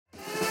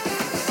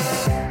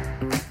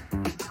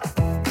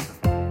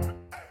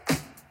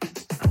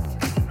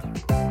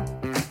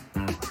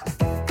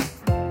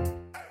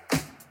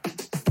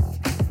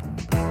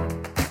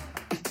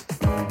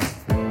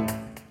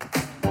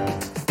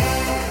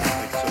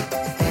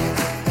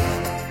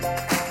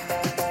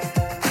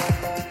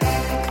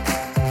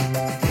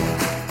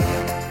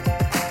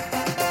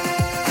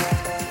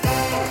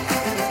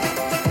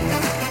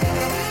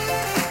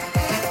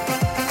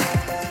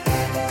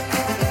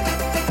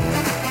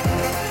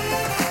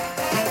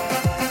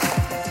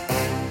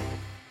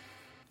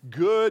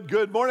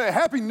Good morning.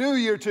 Happy New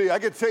Year to you. I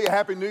get to tell you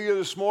Happy New Year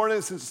this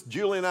morning since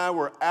Julie and I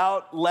were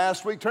out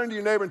last week. Turn to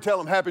your neighbor and tell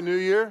them Happy New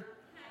Year.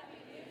 Happy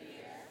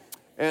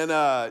New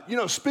Year.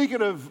 And,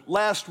 speaking of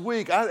last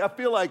week, I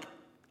feel like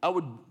I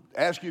would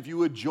ask you if you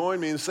would join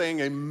me in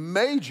saying a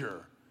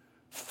major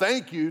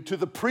thank you to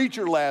the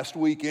preacher last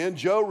weekend.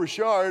 Joe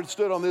Richard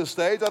stood on this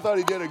stage. I thought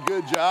he did a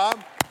good job.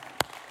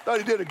 Thought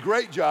he did a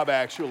great job,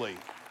 actually.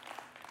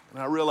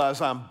 And I realize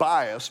I'm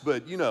biased,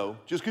 but,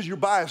 just because you're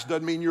biased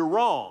doesn't mean you're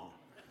wrong.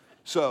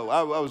 So I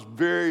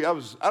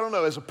don't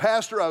know, as a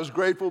pastor, I was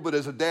grateful, but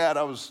as a dad,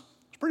 I was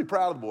pretty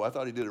proud of the boy. I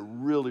thought he did a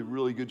really,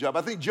 really good job.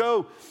 I think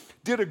Joe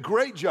did a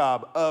great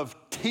job of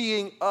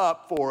teeing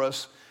up for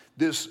us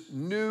this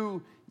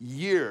new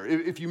year.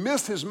 If you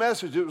missed his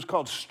message, it was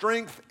called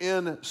Strength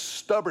in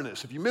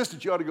Stubbornness. If you missed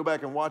it, you ought to go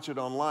back and watch it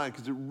online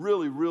because it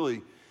really,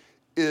 really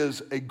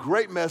is a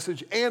great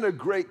message and a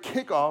great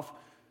kickoff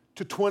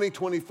to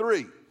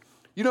 2023.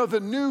 The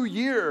new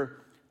year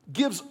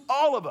gives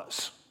all of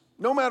us,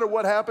 no matter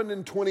what happened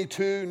in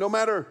 22, no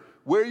matter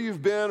where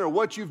you've been or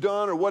what you've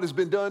done or what has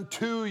been done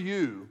to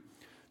you,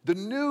 the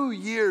new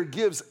year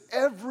gives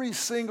every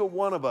single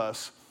one of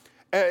us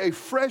a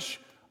fresh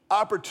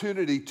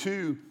opportunity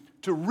to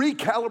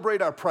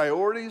recalibrate our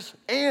priorities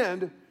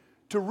and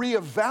to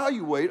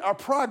reevaluate our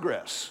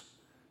progress,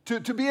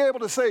 to be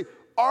able to say,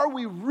 are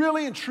we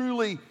really and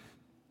truly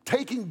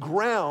taking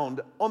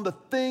ground on the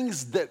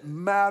things that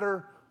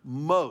matter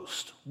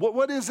most?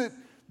 What is it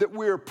that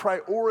we're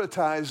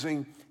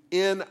prioritizing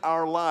in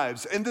our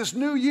lives? And this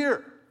new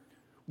year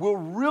will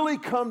really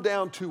come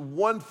down to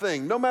one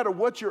thing. No matter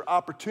what your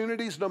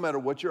opportunities, no matter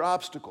what your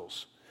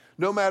obstacles,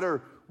 no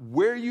matter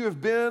where you have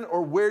been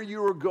or where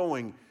you are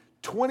going,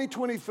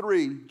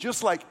 2023,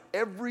 just like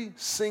every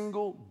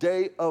single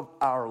day of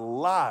our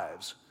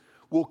lives,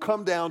 will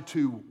come down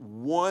to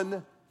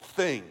one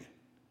thing: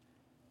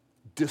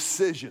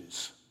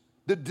 decisions.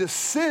 The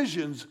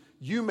decisions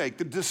you make,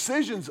 the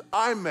decisions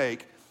I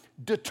make,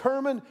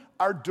 determine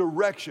our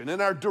direction, and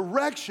our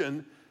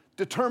direction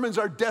determines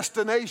our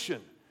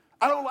destination.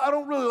 I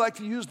don't really like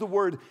to use the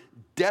word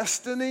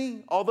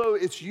destiny, although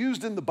it's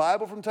used in the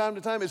Bible from time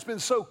to time. It's been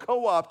so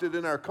co-opted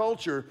in our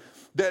culture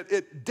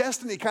that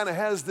destiny kind of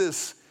has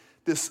this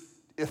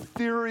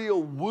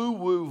ethereal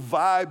woo-woo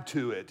vibe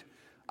to it.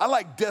 I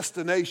like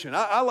destination.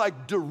 I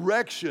like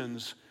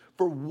directions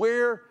for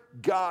where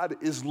God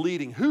is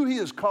leading, who He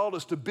has called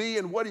us to be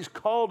and what He's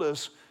called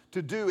us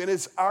to do. And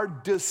it's our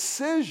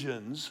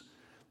decisions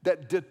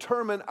that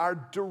determine our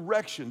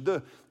direction,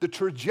 the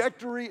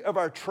trajectory of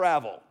our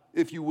travel,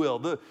 if you will,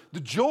 the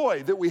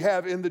joy that we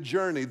have in the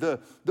journey, the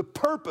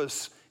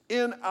purpose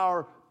in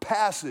our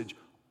passage.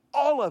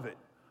 All of it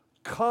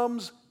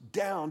comes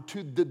down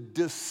to the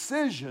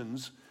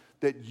decisions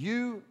that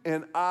you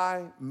and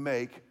I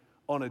make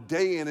on a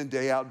day in and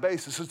day out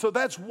basis. And so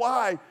that's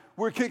why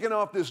we're kicking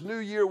off this new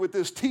year with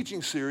this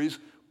teaching series,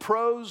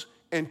 Pros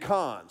and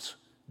Cons,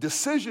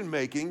 Decision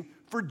Making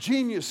for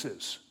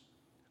Geniuses.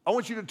 I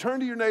want you to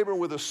turn to your neighbor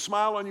and with a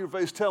smile on your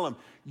face, tell him,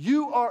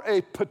 you are a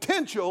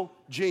potential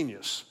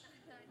genius.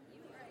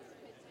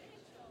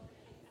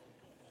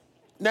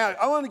 Now,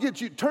 I want to get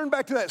you, turn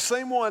back to that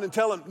same one and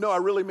tell him, no, I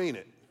really mean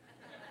it.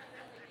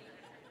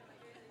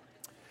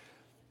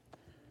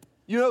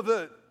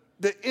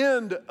 The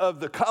end of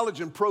the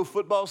college and pro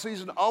football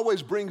season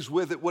always brings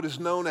with it what is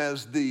known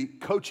as the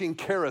coaching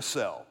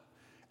carousel.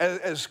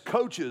 As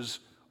coaches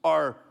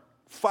are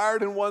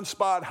fired in one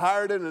spot,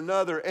 hired in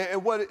another,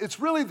 and what it's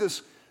really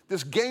this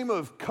game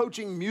of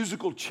coaching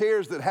musical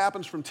chairs that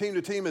happens from team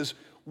to team is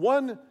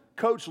one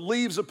coach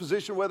leaves a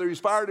position, whether he's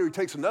fired or he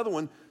takes another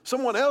one,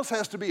 someone else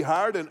has to be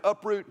hired and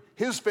uproot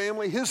his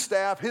family, his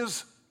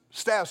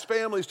staff's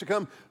families to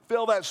come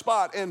fill that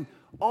spot. And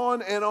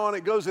on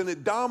it goes, and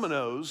it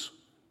dominoes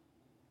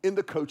in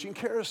the coaching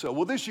carousel.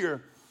 Well, this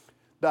year,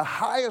 the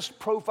highest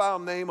profile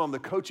name on the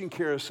coaching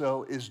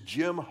carousel is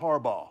Jim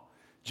Harbaugh.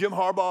 Jim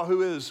Harbaugh,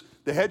 who is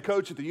the head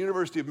coach at the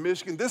University of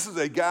Michigan. This is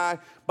a guy,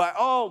 by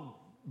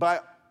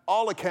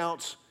all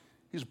accounts,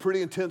 he's a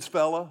pretty intense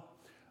fella.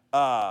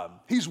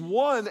 He's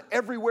won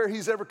everywhere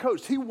he's ever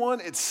coached. He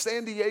won at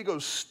San Diego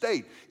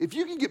State. If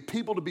you can get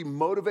people to be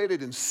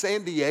motivated in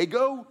San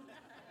Diego,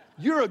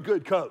 you're a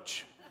good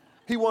coach.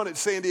 He won at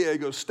San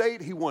Diego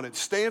State. He won at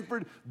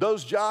Stanford.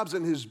 Those jobs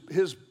and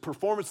his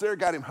performance there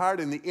got him hired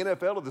in the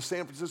NFL of the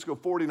San Francisco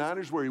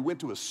 49ers, where he went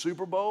to a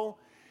Super Bowl.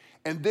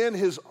 And then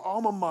his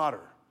alma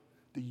mater,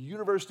 the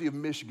University of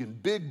Michigan,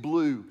 Big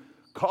Blue,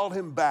 called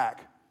him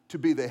back to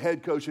be the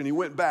head coach, and he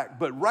went back.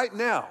 But right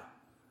now,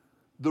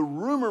 the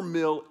rumor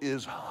mill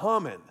is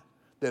humming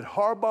that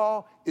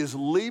Harbaugh is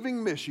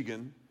leaving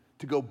Michigan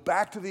to go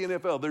back to the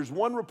NFL. There's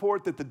one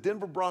report that the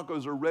Denver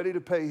Broncos are ready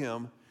to pay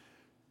him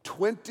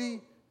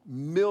 $20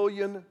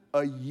 million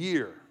a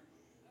year.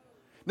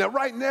 Now,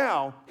 right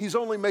now, he's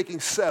only making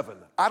 $7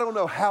 million. I don't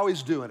know how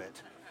he's doing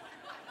it.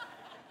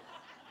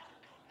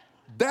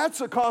 That's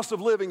a cost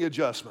of living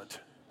adjustment.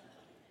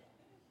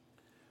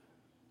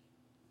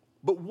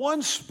 But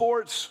one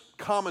sports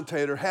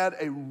commentator had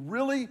a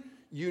really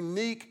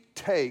unique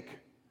take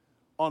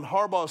on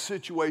Harbaugh's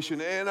situation,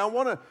 and I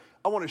want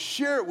to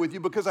share it with you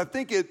because I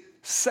think it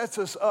sets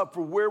us up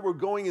for where we're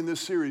going in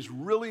this series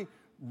really,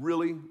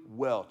 really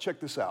well. Check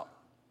this out.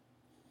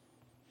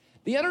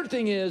 The other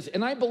thing is,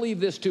 and I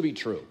believe this to be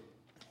true,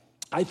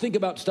 I think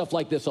about stuff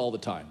like this all the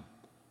time.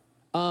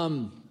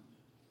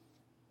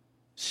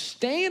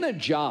 Stay in a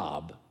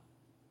job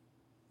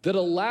that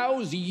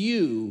allows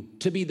you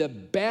to be the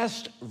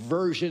best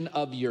version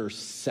of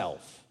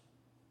yourself.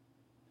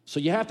 So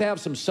you have to have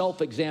some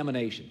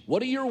self-examination.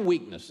 What are your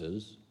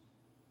weaknesses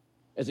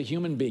as a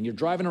human being? You're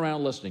driving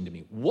around listening to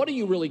me. What are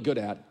you really good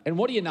at, and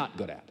what are you not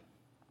good at?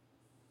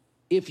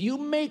 If you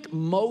make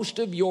most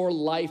of your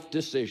life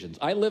decisions,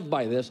 I live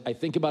by this, I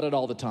think about it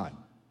all the time,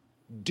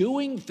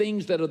 doing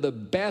things that are the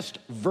best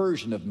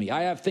version of me.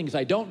 I have things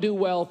I don't do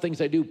well,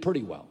 things I do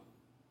pretty well.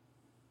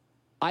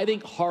 I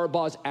think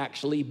Harbaugh's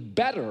actually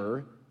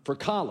better for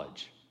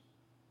college.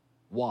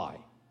 Why?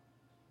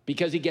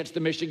 Because he gets the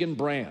Michigan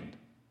brand.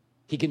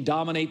 He can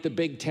dominate the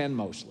Big Ten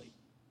mostly.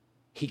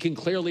 He can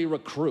clearly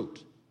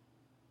recruit.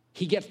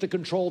 He gets to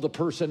control the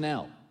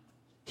personnel.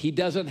 He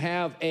doesn't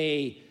have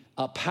a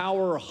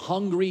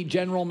power-hungry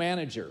general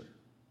manager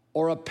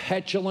or a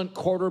petulant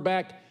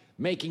quarterback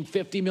making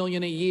 $50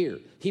 million a year.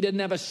 He doesn't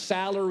have a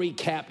salary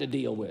cap to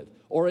deal with,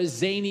 or a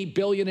zany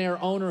billionaire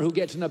owner who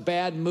gets in a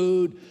bad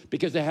mood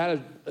because they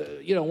had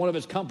one of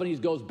his companies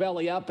goes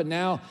belly up, and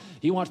now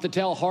he wants to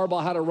tell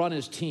Harbaugh how to run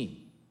his team.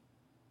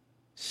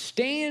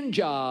 Stay in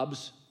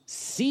jobs,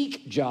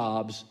 seek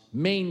jobs,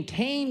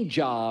 maintain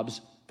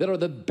jobs that are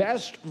the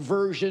best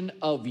version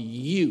of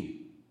you.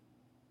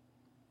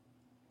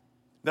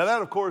 Now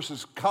that, of course,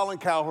 is Colin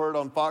Cowherd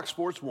on Fox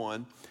Sports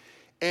 1.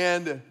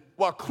 And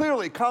while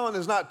clearly Colin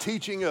is not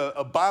teaching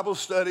a Bible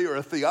study or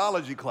a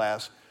theology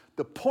class,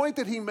 the point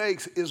that he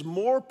makes is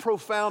more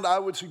profound, I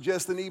would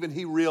suggest, than even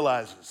he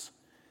realizes.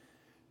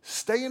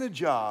 Stay in a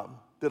job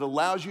that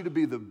allows you to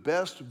be the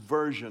best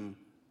version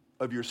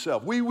of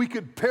yourself. We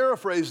could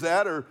paraphrase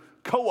that or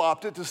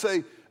co-opt it to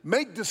say,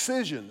 make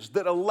decisions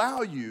that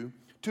allow you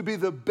to be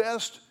the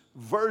best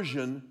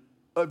version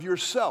of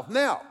yourself.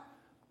 Now,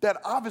 that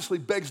obviously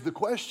begs the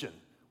question,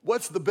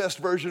 what's the best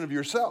version of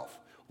yourself?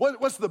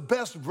 What's the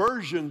best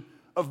version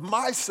of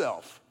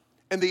myself?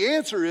 And the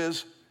answer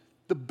is,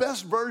 the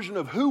best version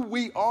of who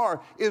we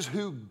are is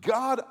who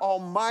God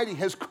Almighty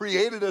has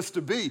created us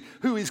to be,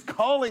 who He's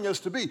calling us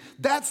to be.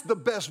 That's the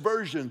best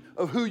version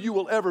of who you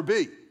will ever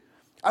be.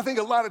 I think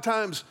a lot of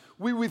times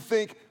we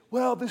think,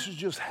 well, this is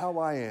just how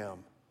I am.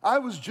 I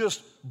was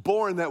just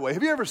born that way.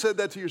 Have you ever said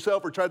that to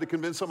yourself or tried to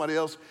convince somebody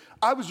else?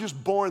 I was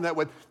just born that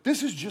way.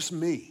 This is just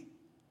me.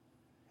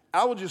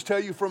 I will just tell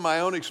you from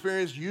my own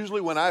experience, usually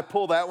when I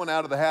pull that one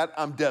out of the hat,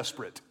 I'm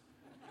desperate.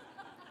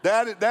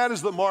 That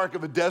is the mark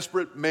of a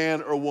desperate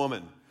man or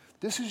woman.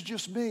 This is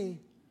just me.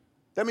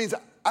 That means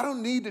I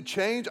don't need to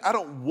change. I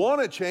don't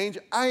want to change.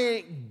 I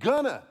ain't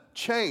gonna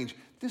change.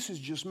 This is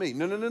just me.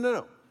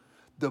 No.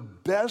 The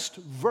best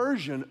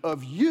version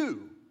of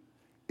you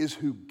is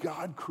who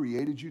God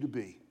created you to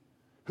be,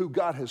 who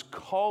God has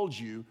called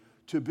you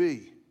to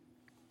be.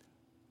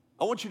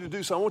 I want you to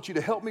do so. I want you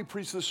to help me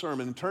preach this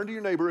sermon and turn to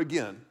your neighbor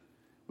again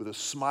with a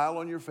smile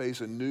on your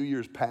face and New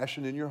Year's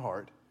passion in your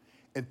heart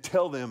and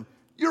tell them,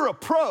 you're a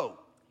pro.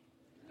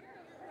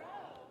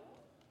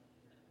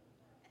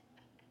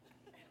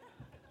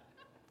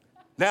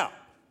 Now,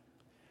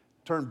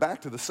 turn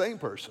back to the same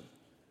person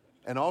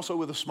and also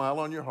with a smile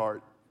on your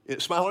heart,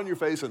 smile on your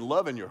face and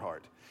love in your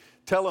heart.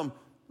 Tell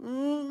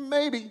them,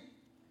 maybe.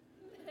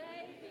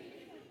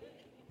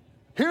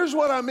 Here's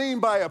what I mean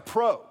by a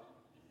pro.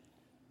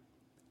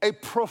 A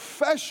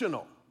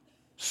professional,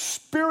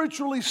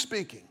 spiritually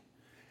speaking,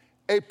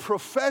 a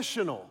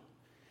professional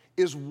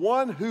is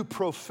one who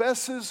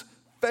professes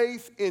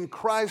faith in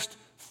Christ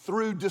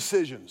through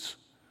decisions.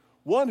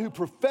 One who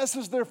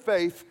professes their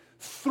faith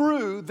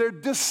through their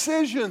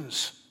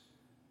decisions.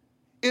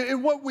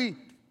 In what we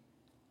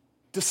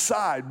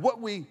decide, what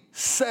we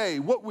say,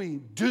 what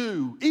we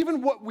do,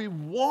 even what we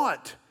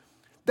want,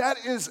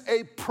 that is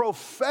a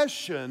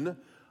profession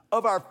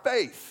of our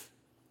faith.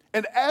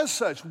 And as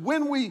such,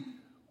 when we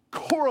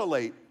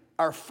correlate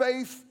our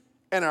faith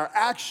and our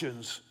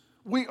actions,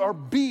 we are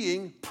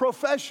being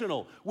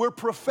professional. We're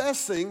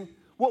professing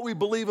what we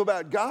believe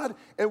about God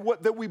and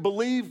that we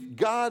believe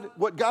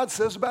what God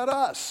says about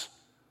us.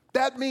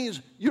 That means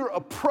you're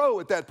a pro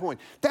at that point.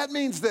 That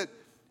means that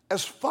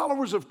as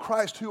followers of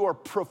Christ who are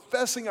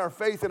professing our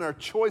faith in our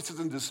choices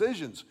and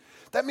decisions,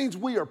 that means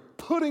we are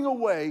putting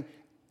away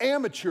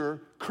amateur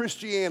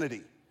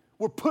Christianity.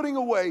 We're putting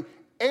away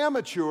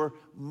amateur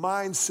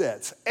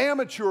mindsets,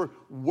 amateur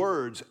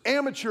words,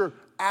 amateur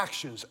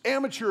actions,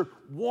 amateur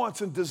wants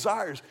and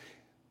desires.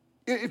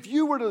 If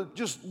you were to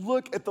just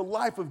look at the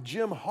life of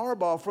Jim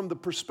Harbaugh from the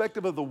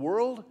perspective of the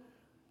world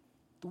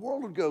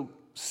would go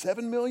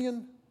 7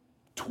 million,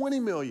 20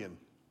 million.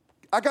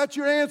 I got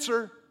your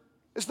answer.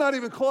 It's not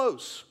even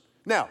close.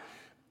 Now,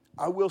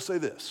 I will say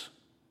this.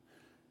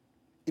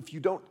 If you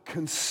don't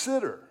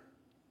consider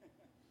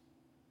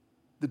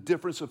the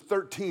difference of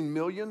 13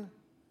 million,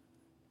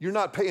 you're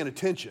not paying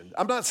attention.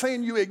 I'm not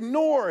saying you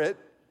ignore it,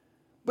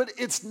 but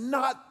it's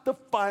not the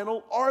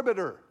final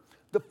arbiter.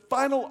 The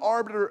final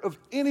arbiter of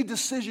any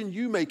decision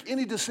you make,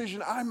 any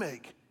decision I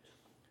make,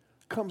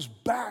 comes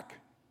back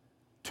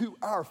to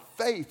our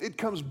faith. It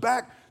comes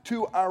back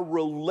to our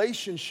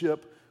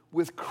relationship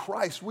with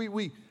Christ.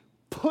 We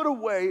put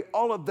away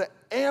all of the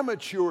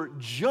amateur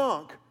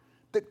junk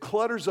that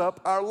clutters up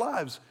our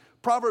lives.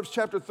 Proverbs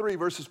chapter 3,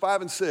 verses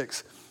 5 and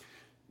 6.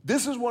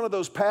 This is one of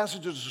those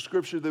passages of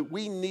Scripture that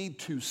we need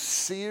to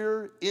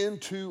sear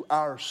into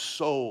our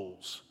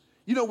souls.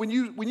 You know, when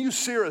you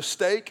sear a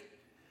steak,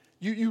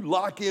 you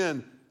lock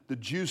in the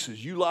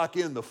juices, you lock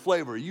in the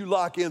flavor, you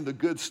lock in the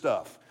good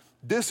stuff.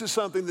 This is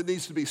something that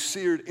needs to be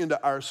seared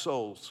into our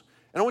souls.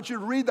 And I want you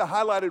to read the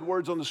highlighted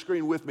words on the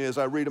screen with me as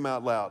I read them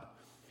out loud.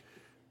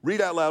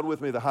 Read out loud with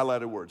me the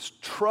highlighted words.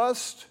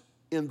 Trust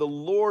in the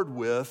Lord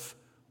with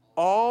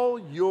all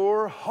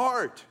your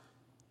heart,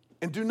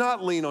 and do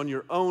not lean on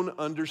your own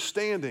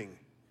understanding.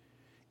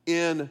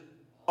 In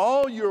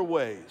all your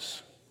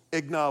ways,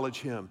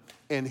 acknowledge him,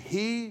 and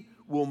he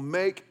will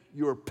make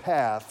your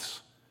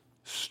paths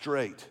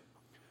straight.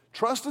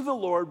 Trust in the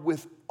Lord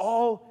with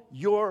all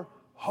your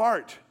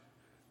heart.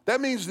 That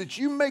means that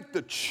you make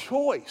the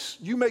choice,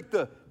 you make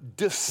the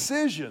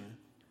decision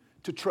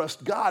to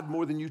trust God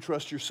more than you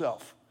trust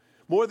yourself,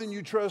 more than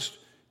you trust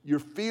your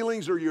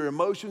feelings or your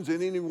emotions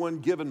in any one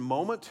given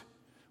moment,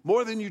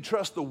 more than you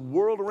trust the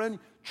world around you.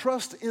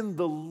 Trust in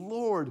the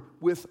Lord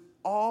with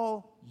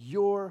all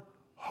your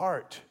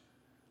heart.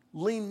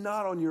 Lean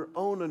not on your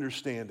own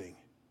understanding.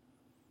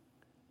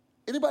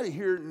 Anybody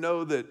here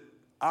know that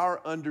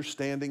our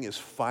understanding is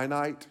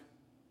finite?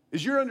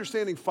 Is your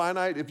understanding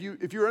finite? If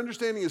your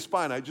understanding is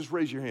finite, just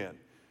raise your hand.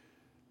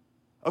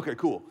 Okay,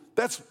 cool.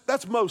 That's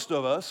most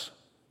of us.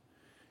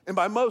 And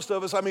by most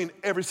of us, I mean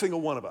every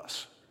single one of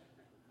us.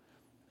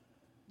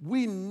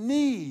 We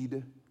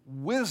need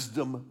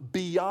wisdom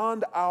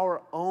beyond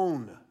our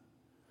own.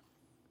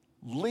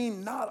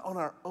 Lean not on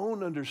our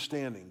own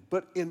understanding,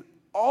 but in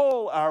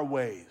all our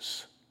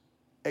ways,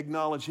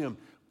 acknowledge him.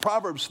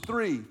 Proverbs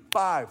 3,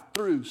 5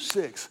 through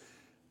 6.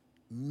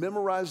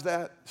 Memorize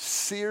that,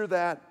 sear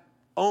that,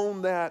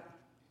 own that,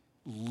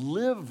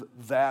 live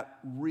that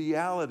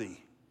reality.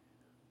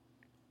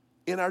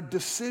 In our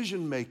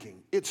decision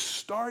making, it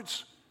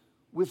starts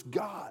with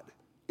God.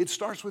 It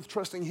starts with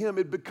trusting him.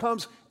 It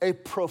becomes a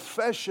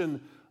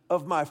profession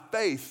of my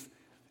faith.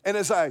 And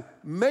as I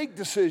make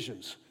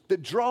decisions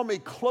that draw me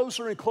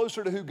closer and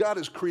closer to who God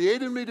has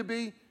created me to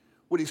be,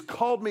 what he's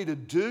called me to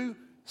do,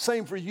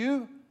 same for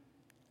you,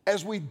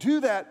 as we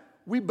do that,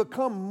 we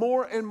become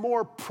more and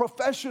more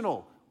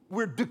professional.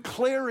 We're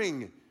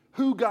declaring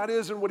who God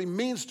is and what he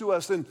means to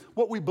us and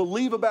what we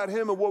believe about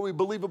him and what we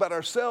believe about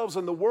ourselves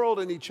and the world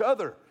and each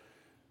other.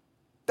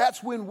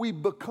 That's when we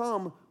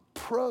become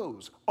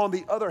pros. On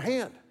the other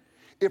hand,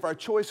 if our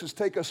choices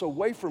take us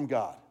away from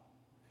God,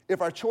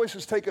 if our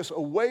choices take us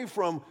away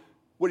from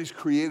what he's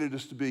created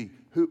us to be,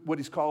 what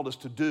he's called us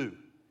to do,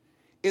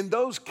 in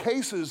those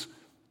cases,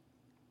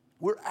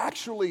 we're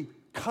actually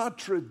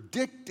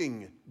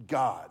contradicting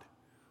God.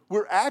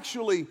 We're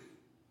actually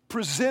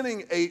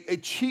presenting a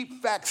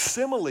cheap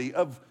facsimile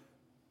of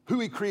who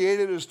he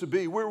created us to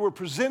be. We're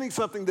presenting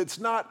something that's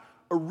not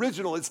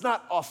original. It's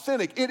not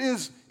authentic. It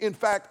is, in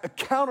fact, a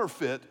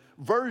counterfeit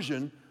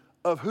version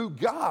of who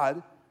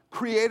God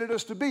created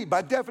us to be.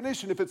 By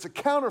definition, if it's a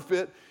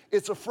counterfeit,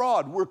 it's a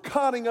fraud. We're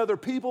conning other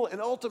people,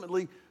 and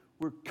ultimately,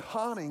 we're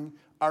conning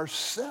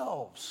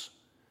ourselves.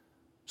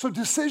 So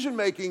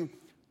decision-making,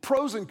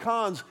 pros and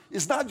cons,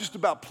 is not just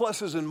about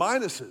pluses and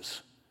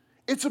minuses.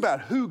 It's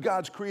about who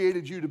God's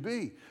created you to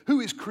be, who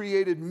he's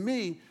created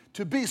me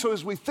to be. So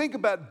as we think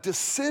about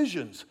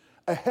decisions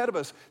ahead of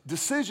us,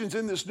 decisions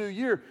in this new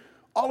year,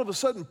 all of a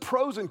sudden,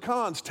 pros and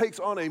cons takes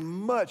on a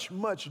much,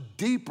 much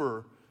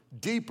deeper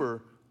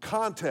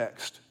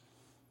context.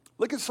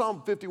 Look at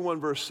Psalm 51,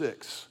 verse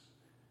 6.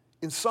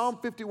 In Psalm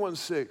 51,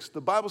 6,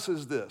 the Bible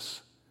says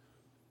this: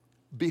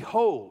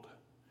 behold,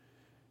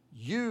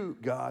 you,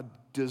 God,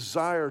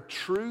 desire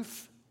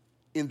truth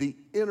in the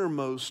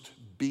innermost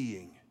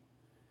being,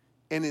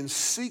 and in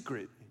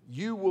secret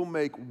you will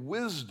make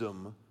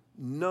wisdom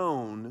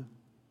known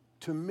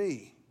to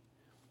me.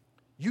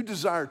 You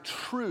desire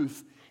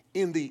truth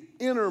in the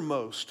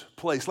innermost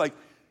place, like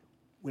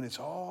when it's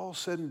all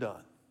said and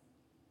done,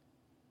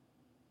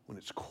 when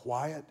it's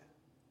quiet.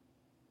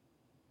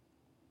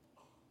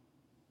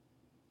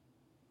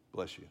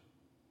 Bless you.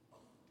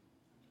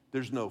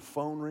 There's no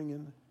phone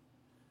ringing.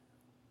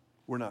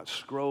 We're not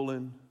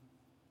scrolling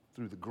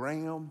through the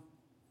gram.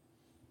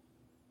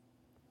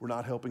 We're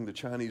not helping the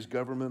Chinese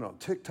government on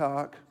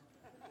TikTok.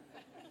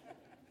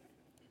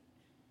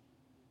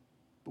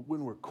 But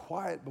when we're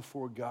quiet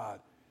before God,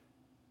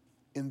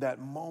 in that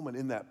moment,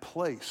 in that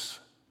place,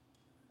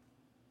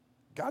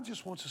 God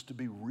just wants us to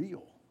be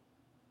real,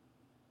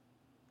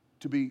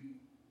 to be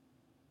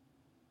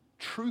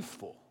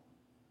truthful.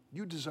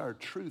 You desire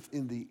truth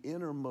in the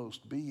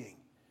innermost being.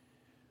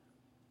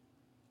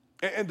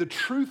 And the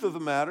truth of the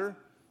matter,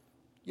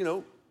 you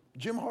know,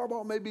 Jim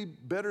Harbaugh may be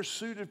better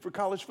suited for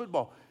college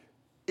football.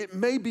 It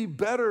may be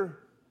better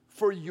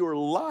for your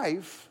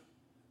life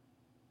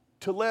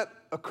to let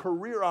a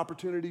career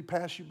opportunity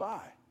pass you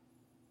by.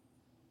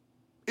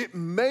 It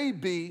may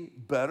be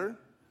better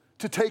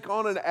to take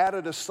on an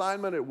added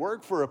assignment at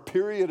work for a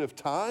period of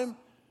time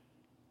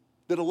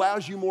that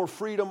allows you more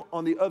freedom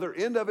on the other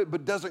end of it,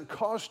 but doesn't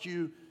cost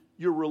you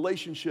your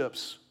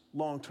relationships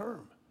long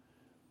term.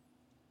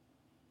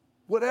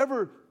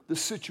 Whatever the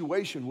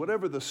situation,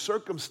 whatever the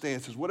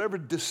circumstances, whatever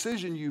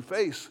decision you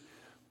face,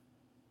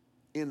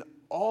 in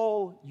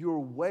all your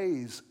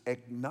ways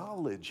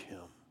acknowledge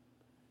him,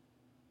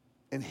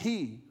 and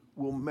he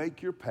will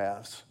make your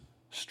paths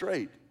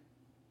straight.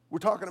 We're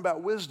talking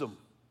about wisdom.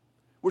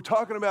 We're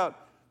talking about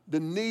the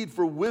need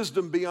for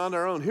wisdom beyond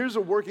our own. Here's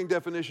a working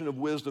definition of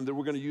wisdom that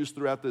we're going to use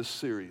throughout this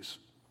series.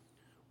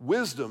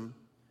 Wisdom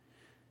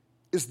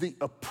is the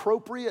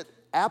appropriate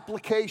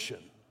application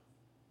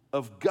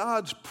of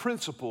God's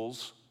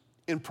principles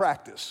in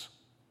practice.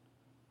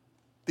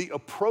 The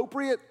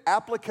appropriate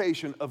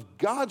application of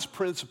God's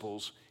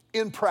principles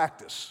in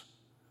practice.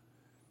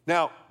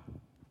 Now,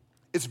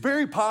 it's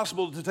very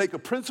possible to take a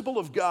principle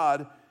of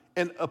God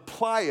and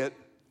apply it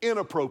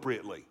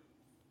inappropriately.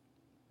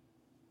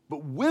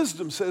 But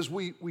wisdom says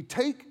we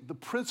take the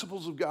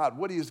principles of God,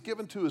 what he has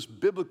given to us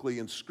biblically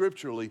and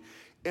scripturally,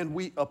 and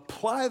we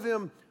apply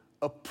them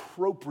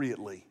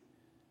appropriately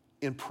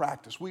in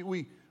practice.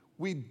 We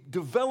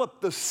develop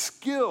the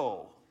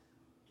skill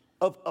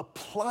of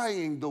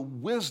applying the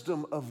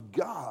wisdom of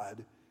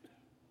God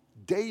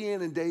day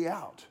in and day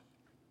out.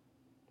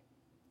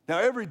 Now,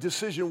 every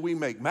decision we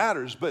make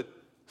matters, but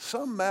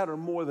some matter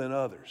more than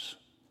others.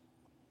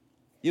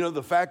 You know,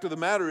 the fact of the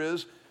matter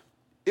is,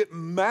 it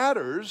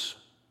matters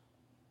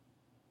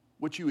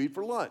what you eat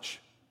for lunch.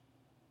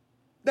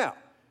 Now,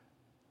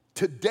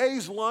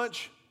 today's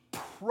lunch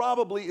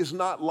probably is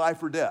not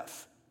life or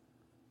death,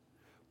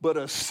 but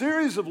a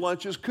series of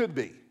lunches could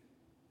be,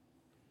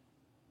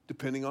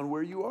 depending on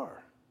where you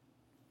are.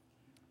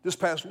 This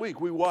past week,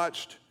 we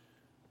watched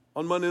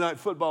on Monday Night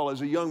Football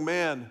as a young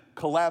man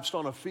collapsed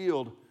on a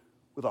field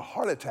with a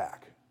heart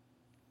attack.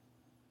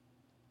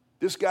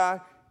 This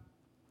guy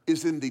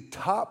is in the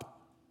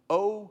top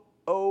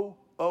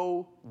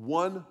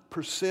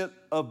 0.001%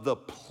 of the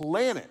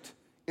planet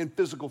in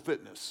physical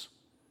fitness.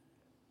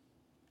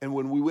 And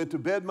when we went to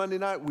bed Monday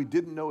night, we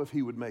didn't know if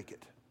he would make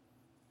it.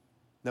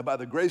 Now, by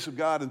the grace of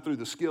God and through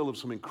the skill of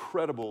some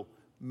incredible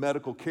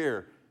medical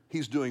care,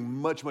 he's doing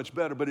much, much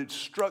better. But it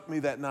struck me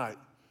that night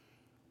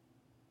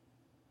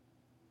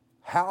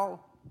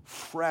how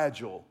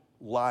fragile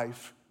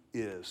life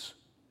is.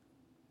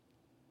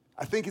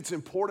 I think it's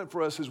important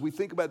for us as we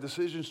think about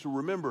decisions to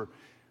remember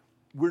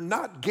we're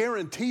not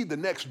guaranteed the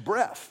next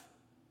breath.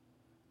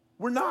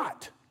 We're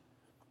not.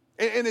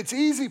 And it's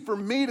easy for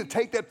me to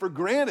take that for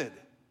granted.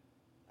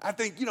 I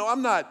think, you know,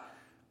 I'm not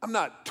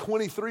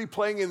 23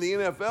 playing in the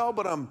NFL,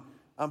 but I'm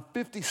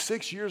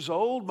 56 years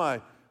old.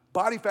 My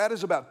body fat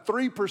is about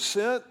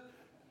 3%,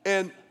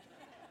 and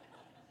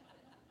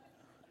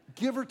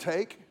give or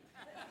take.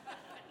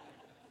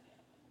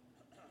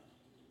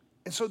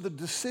 And so the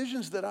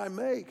decisions that I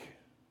make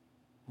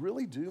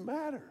really do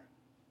matter.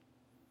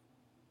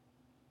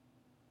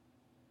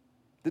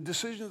 The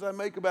decisions I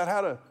make about how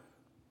to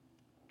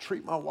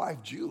treat my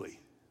wife, Julie.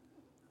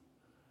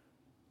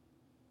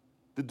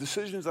 The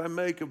decisions I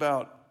make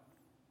about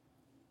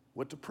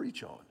what to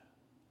preach on.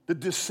 The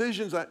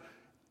decisions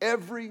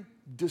every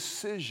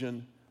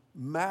decision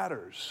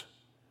matters.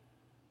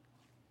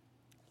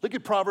 Look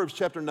at Proverbs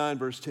chapter 9,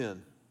 verse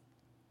 10.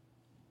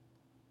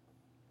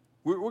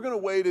 We're going to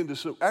wade into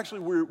some,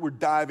 actually we're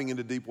diving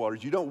into deep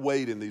waters. You don't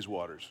wade in these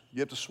waters. You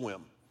have to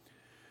swim.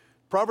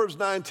 Proverbs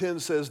 9:10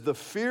 says, "The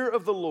fear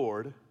of the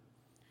Lord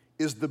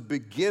is the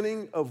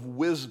beginning of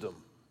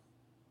wisdom,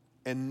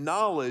 and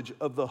knowledge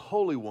of the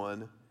Holy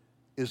One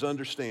is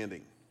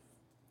understanding."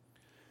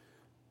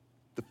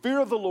 The fear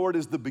of the Lord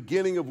is the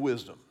beginning of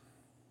wisdom.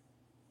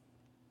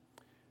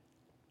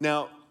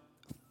 Now,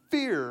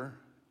 fear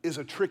is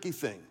a tricky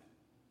thing.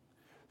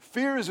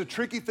 Fear is a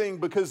tricky thing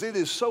because it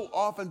has so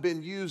often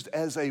been used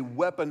as a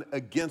weapon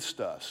against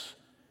us.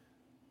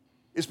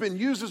 It's been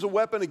used as a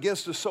weapon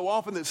against us so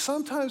often that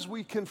sometimes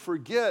we can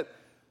forget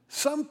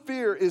some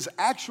fear is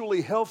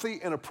actually healthy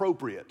and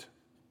appropriate.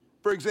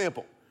 For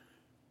example,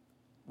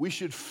 we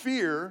should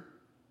fear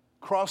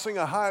crossing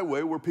a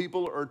highway where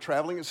people are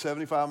traveling at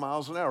 75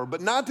 miles an hour,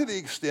 but not to the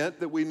extent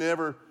that we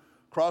never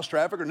cross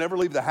traffic or never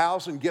leave the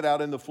house and get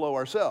out in the flow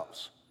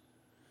ourselves.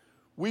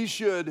 We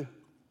should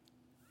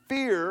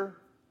fear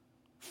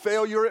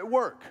failure at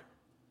work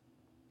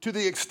to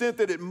the extent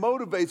that it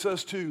motivates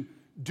us to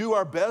do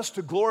our best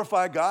to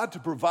glorify God, to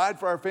provide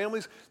for our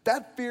families.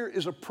 That fear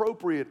is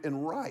appropriate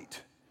and right.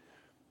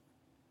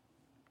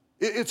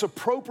 It's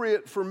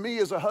appropriate for me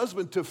as a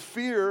husband to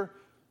fear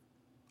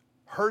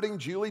hurting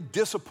Julie,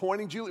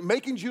 disappointing Julie,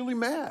 making Julie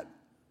mad.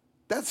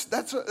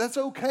 That's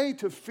okay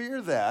to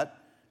fear that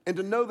and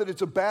to know that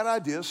it's a bad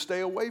idea,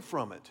 stay away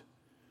from it.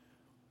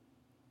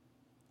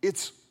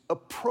 It's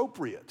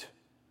appropriate.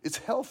 It's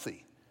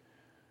healthy.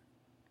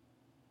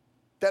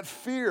 That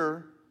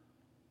fear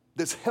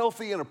that's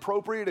healthy and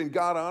appropriate and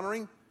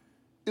God-honoring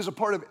is a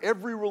part of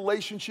every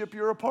relationship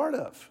you're a part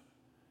of.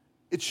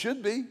 It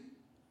should be,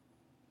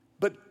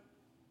 but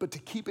to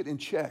keep it in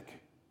check.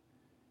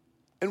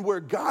 And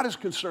where God is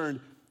concerned,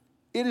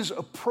 it is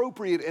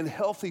appropriate and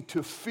healthy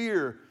to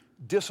fear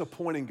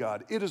disappointing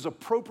God. It is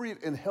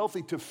appropriate and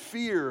healthy to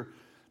fear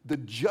the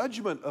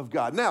judgment of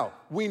God. Now,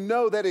 we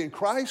know that in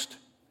Christ,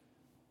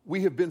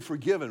 we have been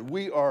forgiven.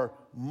 We are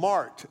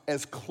marked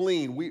as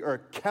clean. We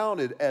are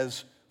counted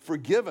as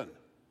forgiven.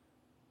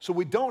 So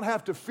we don't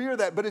have to fear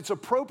that, but it's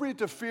appropriate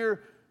to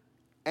fear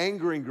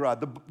angering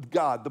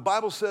God. The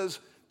Bible says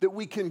that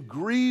we can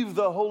grieve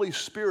the Holy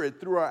Spirit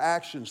through our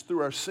actions,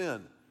 through our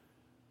sin.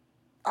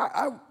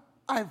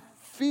 I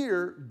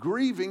fear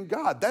grieving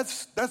God.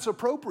 That's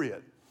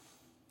appropriate.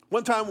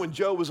 One time when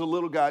Joe was a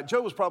little guy,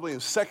 Joe was probably in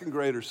second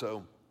grade or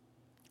so,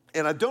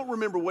 and I don't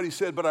remember what he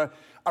said, but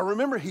I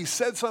remember he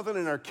said something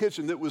in our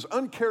kitchen that was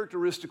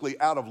uncharacteristically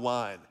out of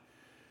line.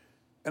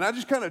 And I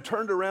just kind of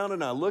turned around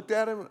and I looked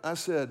at him, and I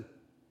said,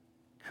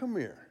 "Come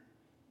here."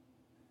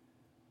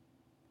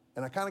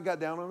 And I kind of got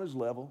down on his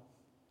level.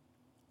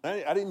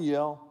 I didn't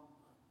yell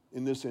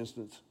in this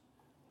instance.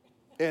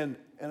 And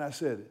I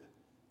said,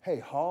 "Hey,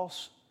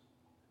 Hoss,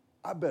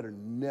 I better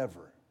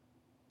never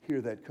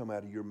hear that come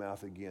out of your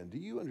mouth again. Do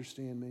you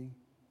understand me?"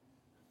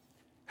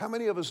 How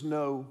many of us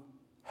know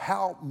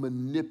how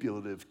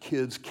manipulative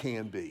kids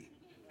can be?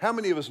 How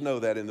many of us know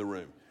that in the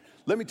room?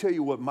 Let me tell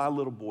you what my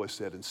little boy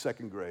said in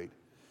second grade.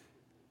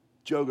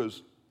 Joe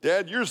goes,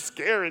 "Dad, you're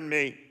scaring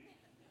me."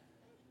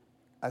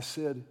 I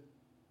said,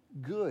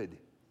 "Good.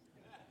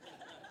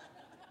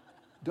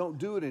 Don't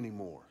do it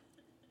anymore."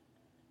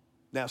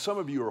 Now, some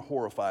of you are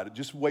horrified.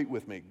 Just wait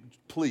with me.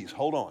 Please,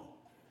 hold on.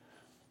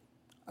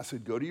 I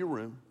said, "Go to your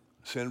room."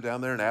 Sent him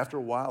down there, and after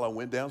a while, I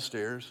went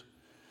downstairs.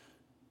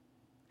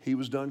 He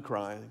was done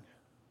crying.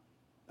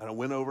 And I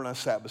went over and I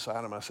sat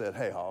beside him. I said,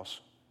 "Hey,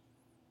 Hoss,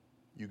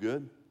 you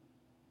good?"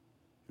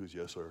 He was,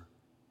 "Yes, sir."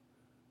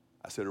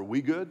 I said, "Are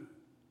we good?"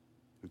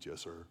 He was,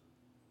 "Yes, sir."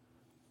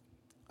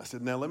 I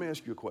said, "Now, let me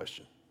ask you a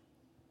question."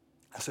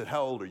 I said,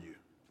 "How old are you?"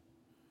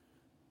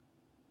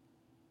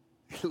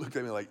 He looked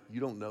at me like, "You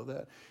don't know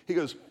that?" He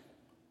goes,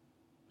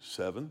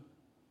 7.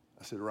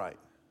 I said, "Right."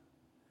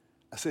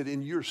 I said,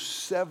 "In your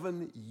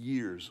 7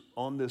 years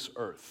on this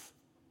earth,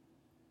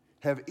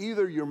 have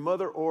either your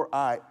mother or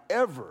I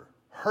ever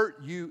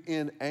hurt you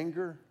in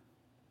anger?"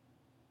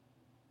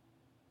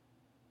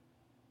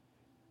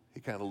 He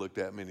kind of looked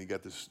at me and he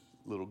got this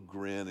little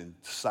grin and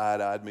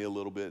side-eyed me a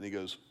little bit and he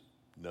goes,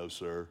 "No,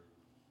 sir."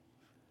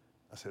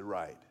 I said,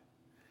 "Right."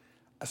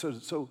 I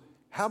said, "So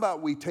how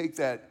about we take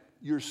that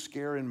 'you're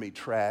scaring me'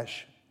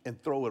 trash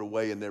and throw it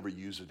away and never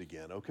use it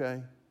again,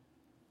 okay?"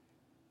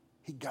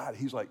 He got it.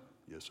 He's like,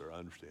 "Yes, sir, I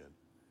understand."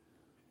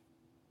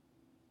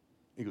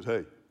 He goes,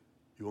 "Hey,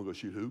 you want to go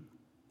shoot hoop?"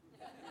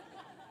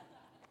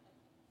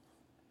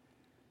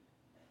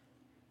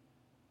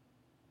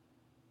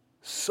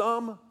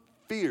 Some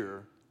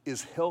fear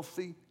is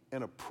healthy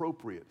and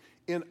appropriate.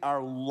 In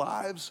our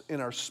lives, in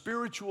our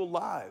spiritual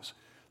lives,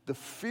 the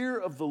fear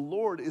of the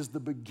Lord is the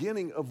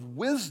beginning of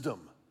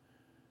wisdom.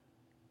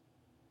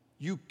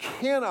 You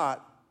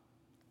cannot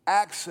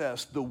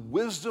access the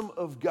wisdom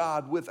of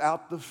God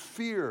without the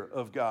fear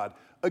of God.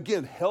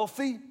 Again,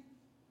 healthy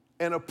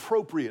and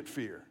appropriate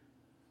fear.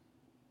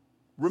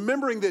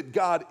 Remembering that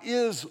God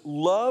is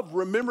love,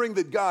 remembering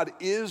that God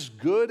is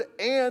good,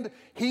 and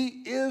He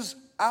is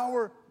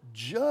our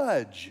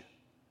judge.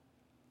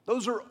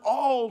 Those are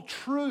all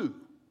true.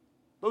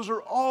 Those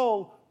are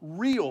all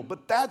real,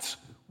 but that's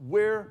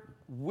where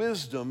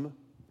wisdom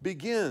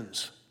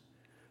begins.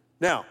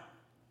 Now,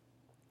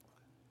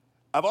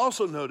 I've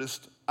also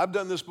noticed, I've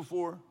done this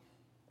before,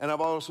 and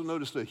I've also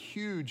noticed a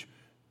huge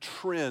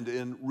trend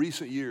in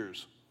recent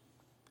years.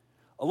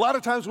 A lot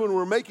of times when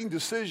we're making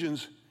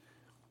decisions,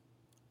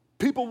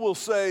 people will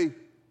say,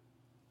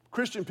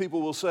 Christian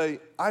people will say,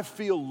 "I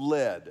feel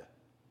led.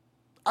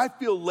 I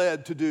feel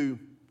led to do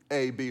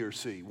A, B, or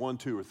C, 1,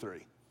 2, or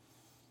 3.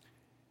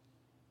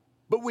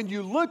 But when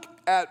you look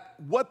at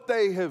what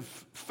they have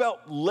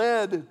felt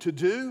led to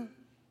do,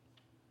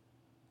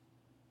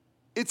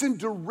 it's in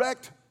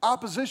direct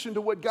opposition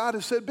to what God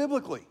has said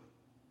biblically.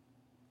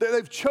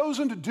 They've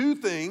chosen to do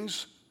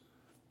things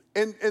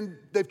and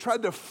they've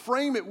tried to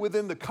frame it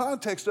within the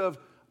context of,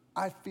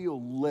 "I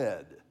feel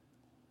led."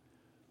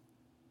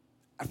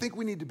 I think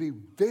we need to be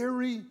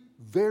very,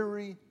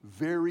 very,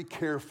 very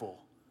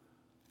careful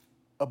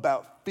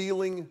about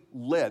feeling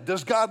led.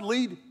 Does God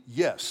lead?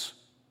 Yes.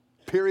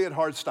 Period,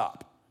 hard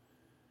stop.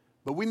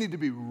 But we need to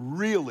be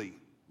really,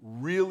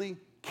 really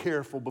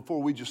careful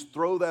before we just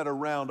throw that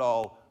around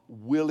all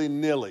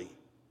willy-nilly.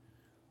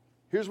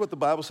 Here's what the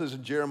Bible says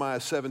in Jeremiah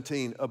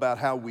 17 about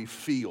how we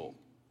feel.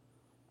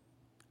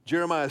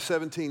 Jeremiah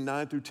 17,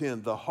 9 through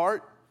 10. "The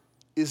heart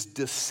is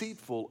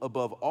deceitful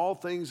above all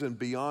things and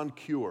beyond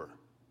cure."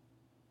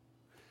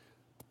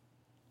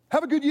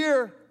 Have a good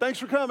year. Thanks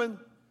for coming.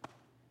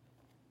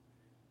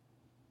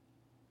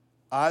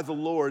 "I, the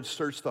Lord,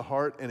 search the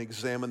heart and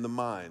examine the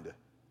mind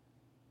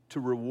to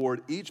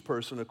reward each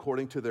person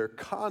according to their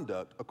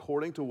conduct,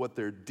 according to what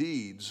their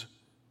deeds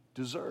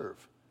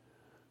deserve."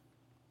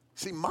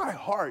 See, my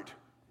heart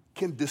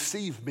can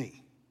deceive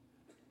me.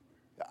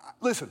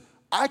 Listen,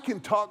 I can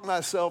talk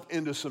myself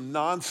into some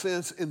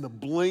nonsense in the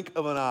blink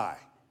of an eye.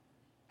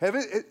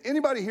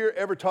 Anybody here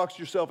ever talks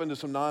yourself into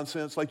some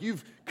nonsense? Like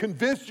you've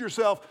convinced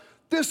yourself,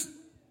 this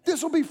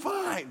will be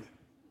fine.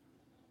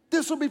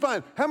 This will be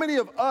fine. How many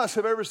of us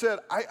have ever said,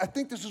 I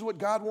think this is what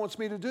God wants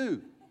me to do?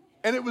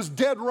 And it was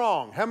dead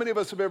wrong. How many of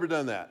us have ever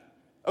done that?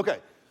 Okay.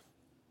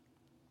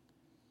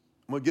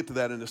 I'm going to get to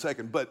that in a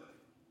second. But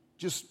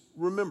just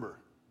remember,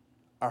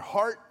 our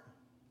heart,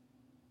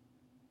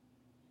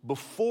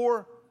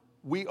 before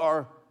we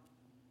are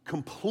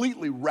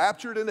completely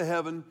raptured into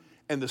heaven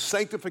and the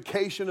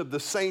sanctification of the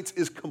saints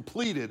is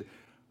completed,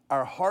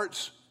 our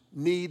hearts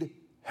need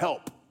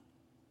help.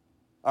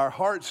 Our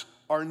hearts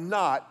are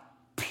not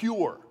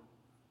pure.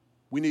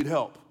 We need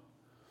help.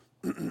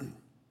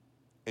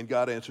 And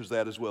God answers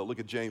that as well. Look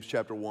at James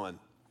chapter 1.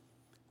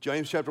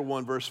 James chapter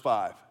 1, verse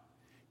 5.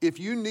 If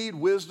you need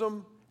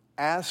wisdom,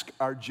 ask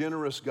our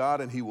generous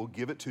God and he will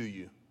give it to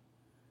you.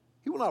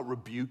 He will not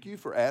rebuke you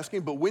for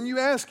asking, but when you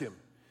ask him,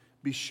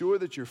 be sure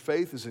that your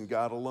faith is in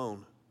God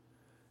alone.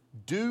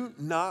 Do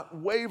not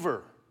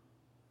waver,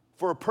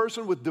 for a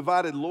person with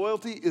divided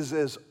loyalty is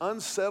as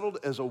unsettled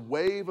as a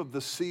wave of the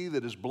sea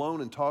that is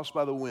blown and tossed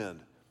by the wind.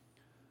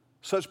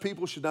 Such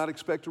people should not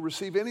expect to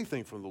receive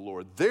anything from the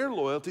Lord. Their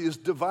loyalty is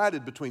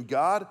divided between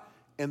God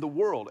and the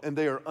world, and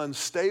they are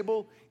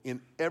unstable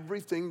in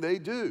everything they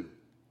do.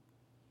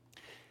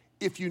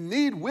 If you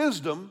need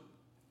wisdom,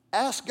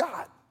 ask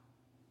God.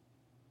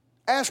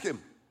 Ask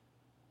him.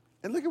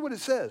 And look at what it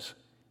says.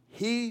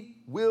 He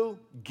will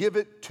give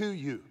it to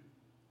you.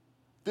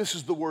 This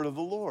is the word of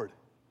the Lord.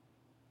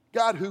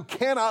 God who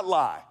cannot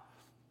lie.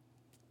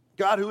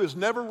 God who is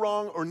never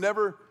wrong or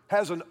never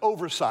has an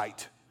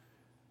oversight.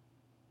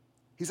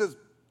 He says,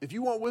 if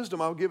you want wisdom,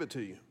 I'll give it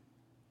to you.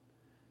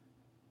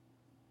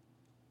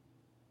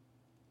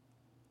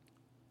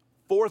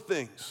 4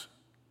 things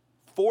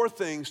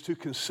to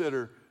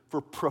consider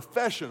for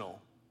professional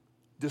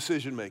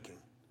decision making.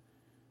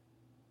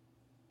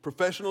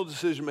 Professional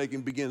decision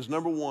making begins,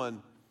 number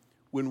 1,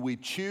 when we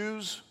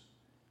choose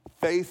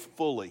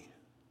faithfully.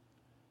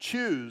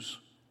 Choose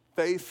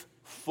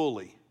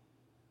faithfully.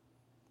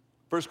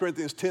 1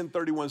 Corinthians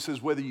 10:31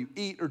 says, whether you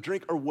eat or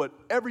drink or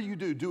whatever you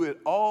do, do it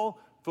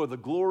all for the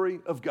glory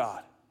of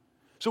God.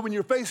 So when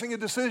you're facing a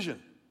decision,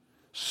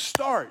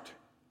 start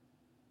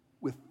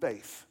with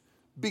faith.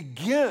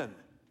 Begin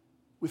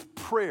with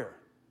prayer.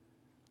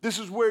 This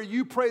is where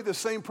you pray the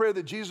same prayer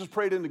that Jesus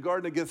prayed in the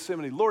Garden of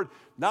Gethsemane. Lord,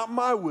 not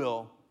my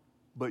will,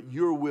 but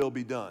your will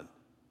be done.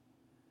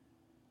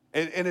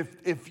 And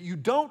if you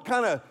don't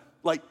kind of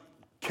like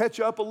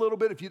catch up a little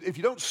bit, if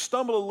you don't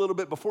stumble a little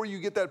bit before you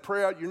get that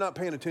prayer out, you're not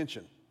paying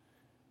attention.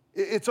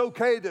 It's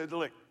okay to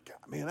like,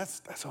 man,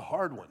 that's a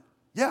hard one.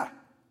 Yeah,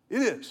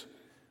 it is.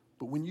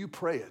 But when you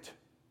pray it,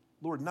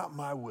 Lord, not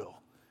my will,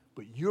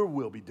 but your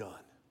will be done.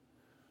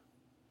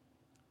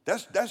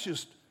 That's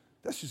just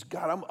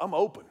God. I'm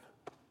open.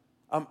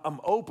 I'm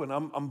open.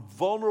 I'm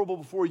vulnerable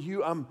before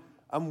you.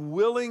 I'm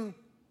willing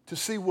to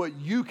see what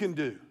you can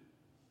do.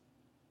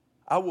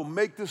 I will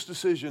make this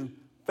decision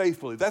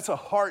faithfully. That's a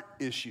heart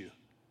issue.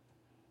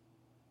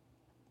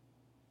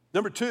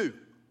 Number 2,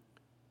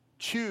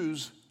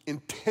 choose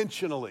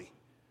intentionally.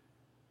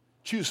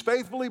 Choose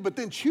faithfully, but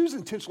then choose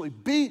intentionally.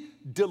 Be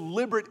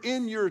deliberate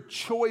in your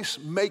choice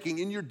making,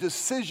 in your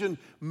decision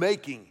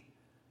making.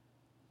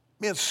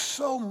 Man,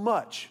 so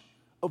much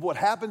of what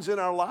happens in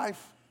our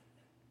life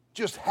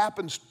just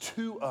happens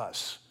to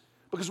us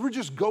because we're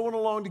just going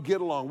along to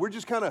get along. We're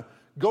just kind of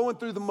going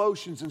through the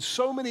motions in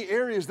so many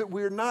areas that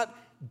we're not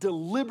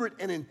deliberate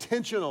and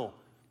intentional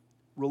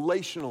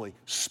relationally,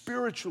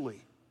 spiritually,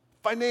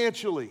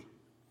 financially.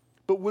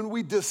 But when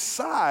we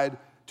decide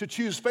to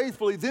choose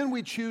faithfully, then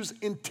we choose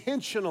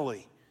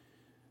intentionally.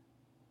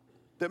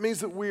 That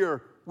means that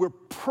we're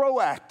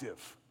proactive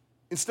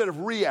instead of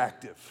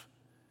reactive.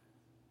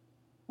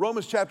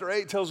 Romans chapter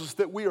 8 tells us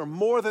that we are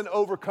more than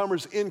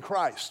overcomers in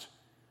Christ.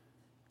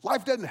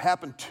 Life doesn't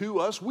happen to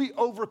us. We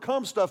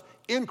overcome stuff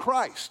in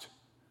Christ.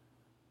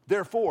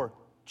 Therefore,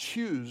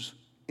 choose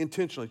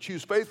intentionally.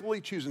 Choose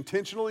faithfully, choose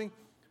intentionally.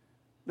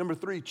 Number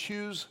 3,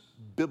 choose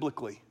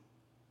biblically.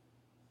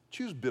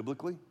 Choose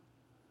biblically.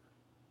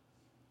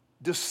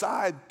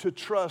 Decide to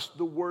trust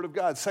the Word of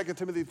God. 2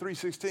 Timothy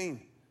 3:16.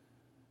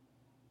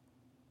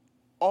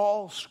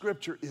 All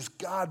Scripture is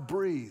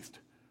God-breathed.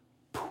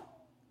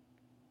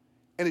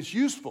 And it's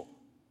useful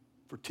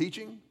for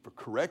teaching, for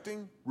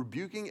correcting,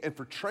 rebuking, and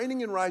for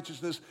training in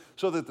righteousness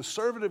so that the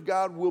servant of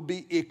God will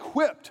be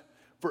equipped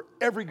for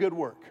every good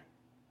work.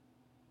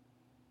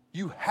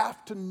 You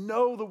have to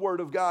know the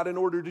Word of God in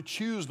order to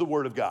choose the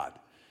Word of God,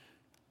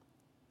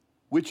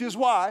 which is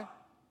why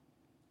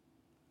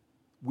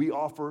we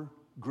offer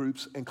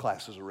groups and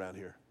classes around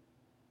here.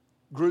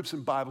 Groups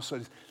and Bible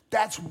studies.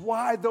 That's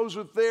why those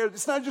are there.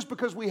 It's not just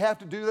because we have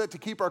to do that to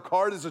keep our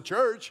card as a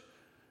church.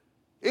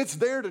 It's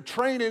there to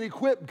train and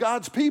equip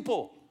God's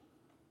people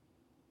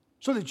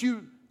so that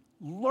you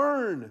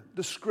learn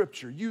the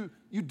Scripture. You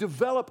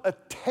develop a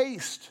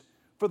taste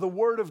for the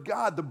Word of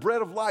God, the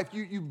bread of life.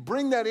 You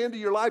bring that into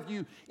your life,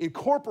 you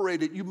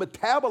incorporate it, you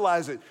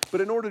metabolize it. But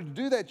in order to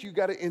do that, you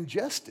got to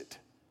ingest it.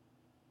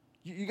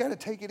 You got to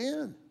take it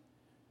in.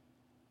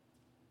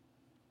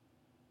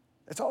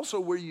 It's also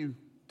where you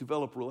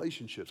develop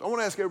relationships. I want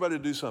to ask everybody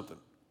to do something.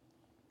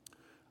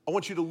 I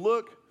want you to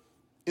look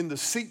in the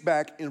seat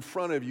back in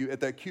front of you at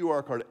that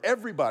QR card.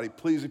 Everybody,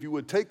 please, if you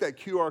would, take that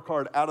QR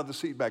card out of the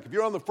seat back. If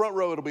you're on the front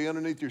row, it'll be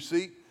underneath your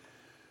seat.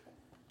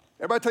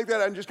 Everybody take that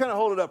out and just kind of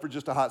hold it up for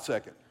just a hot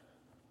second.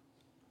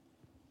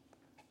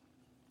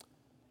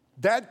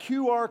 That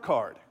QR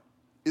card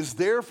is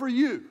there for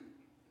you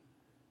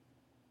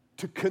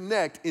to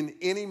connect in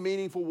any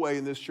meaningful way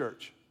in this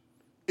church.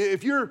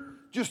 If you're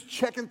just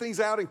checking things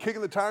out and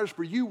kicking the tires,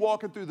 for you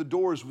walking through the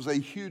doors was a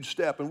huge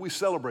step, and we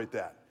celebrate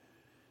that.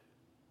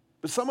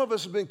 But some of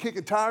us have been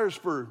kicking tires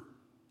for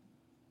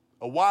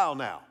a while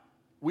now.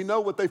 We know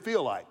what they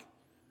feel like.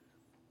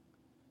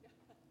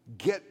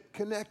 Get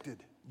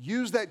connected.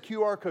 Use that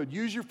QR code.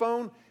 Use your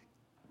phone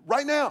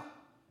right now.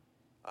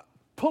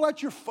 Pull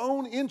out your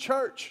phone in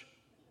church.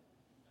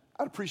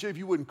 I'd appreciate if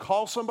you wouldn't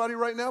call somebody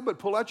right now, but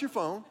pull out your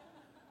phone.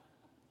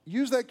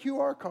 Use that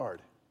QR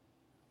card.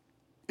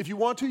 If you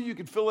want to, you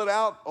could fill it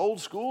out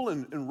old school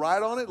and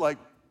write on it like,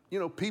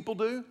 people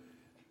do.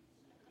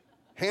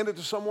 Hand it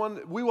to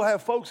someone. We will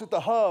have folks at the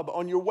hub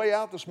on your way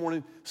out this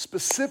morning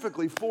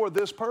specifically for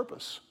this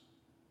purpose.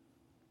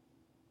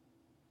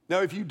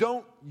 Now, if you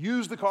don't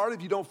use the card,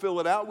 if you don't fill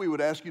it out, we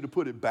would ask you to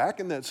put it back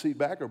in that seat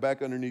back or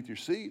back underneath your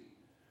seat.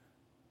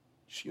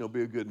 Just,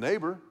 be a good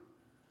neighbor.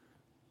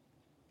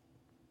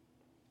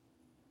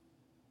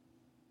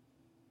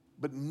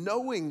 But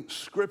knowing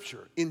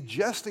Scripture,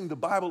 ingesting the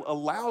Bible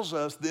allows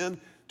us then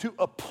to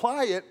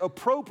apply it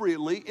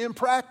appropriately in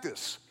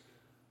practice.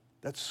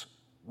 That's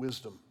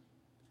wisdom.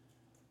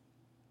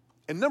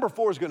 And number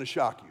 4 is going to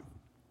shock you.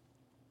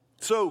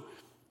 So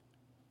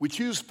we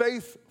choose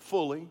faith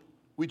fully.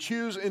 We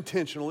choose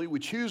intentionally. We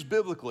choose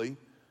biblically.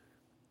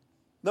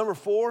 Number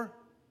 4,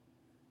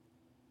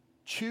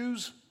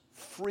 choose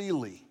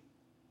freely.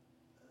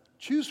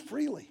 Choose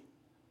freely.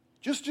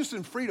 Just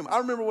in freedom. I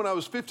remember when I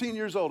was 15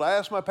 years old, I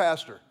asked my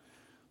pastor,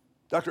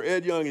 Dr.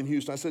 Ed Young in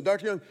Houston, I said,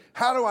 Dr. Young,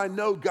 how do I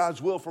know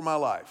God's will for my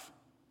life?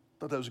 I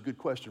thought that was a good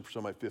question for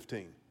somebody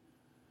 15.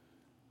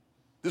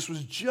 This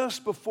was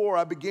just before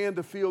I began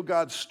to feel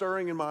God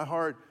stirring in my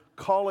heart,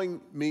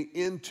 calling me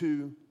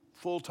into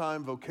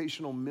full-time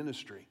vocational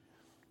ministry.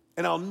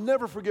 And I'll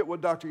never forget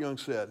what Dr. Young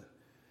said.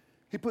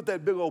 He put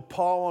that big old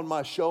paw on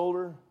my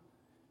shoulder,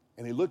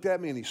 and he looked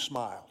at me and he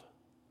smiled.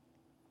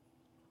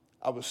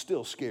 I was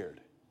still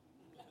scared.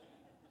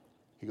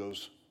 He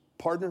goes,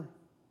 partner,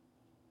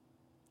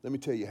 let me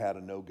tell you how to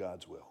know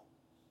God's will.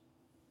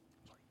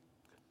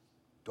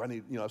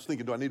 I was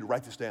thinking, do I need to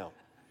write this down?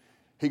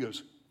 He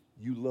goes,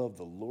 you love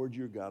the Lord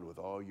your God with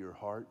all your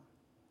heart,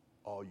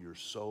 all your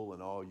soul,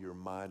 and all your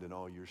mind, and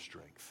all your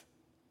strength.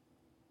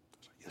 I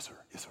was like, yes, sir,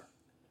 yes, sir.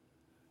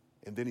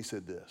 And then he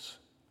said this,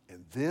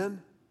 and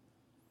then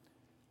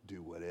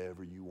do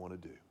whatever you want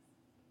to do.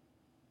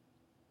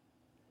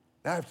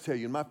 Now I have to tell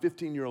you, in my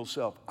 15-year-old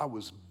self, I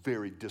was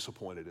very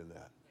disappointed in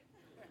that.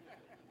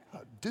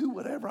 Do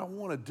whatever I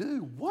want to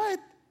do. What?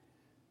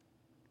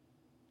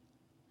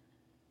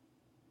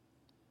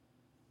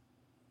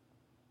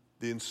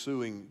 The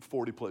ensuing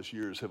 40-plus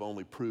years have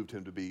only proved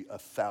him to be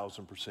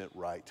 1,000%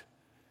 right.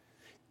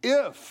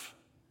 If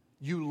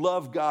you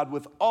love God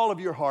with all of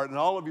your heart and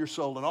all of your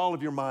soul and all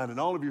of your mind and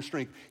all of your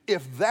strength,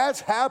 if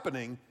that's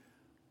happening,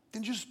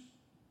 then just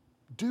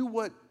do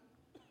what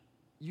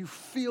you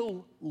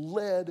feel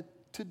led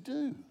to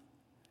do.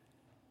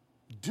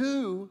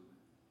 Do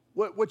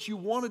what you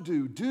want to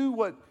do. Do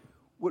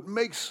what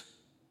makes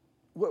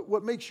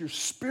your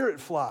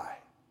spirit fly.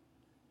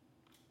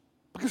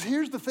 Because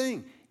here's the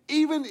thing.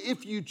 Even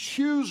if you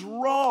choose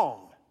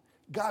wrong,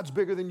 God's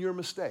bigger than your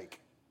mistake.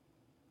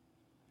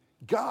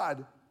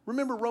 God,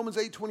 remember Romans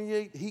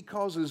 8:28, he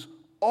causes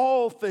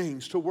all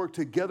things to work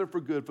together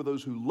for good for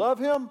those who love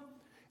him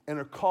and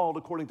are called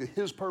according to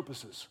his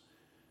purposes.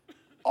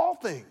 All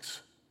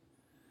things.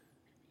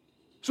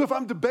 So if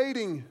I'm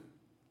debating,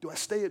 do I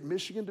stay at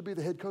Michigan to be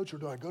the head coach or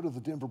do I go to the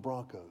Denver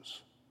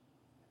Broncos?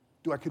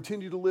 Do I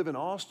continue to live in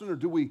Austin or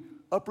do we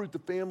uproot the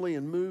family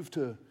and move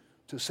to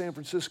San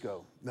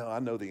Francisco? No, I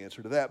know the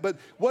answer to that, but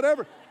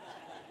whatever.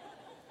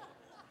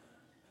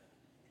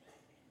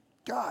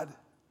 God,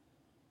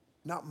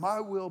 not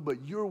my will,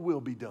 but your will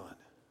be done.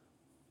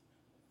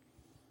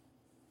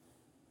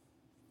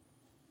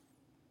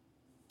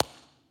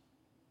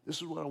 This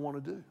is what I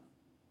want to do.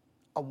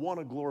 I want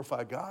to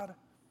glorify God.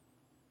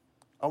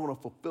 I want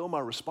to fulfill my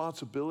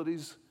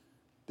responsibilities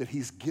that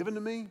he's given to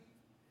me.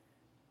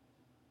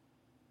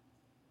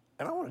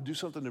 And I want to do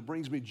something that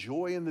brings me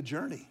joy in the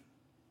journey.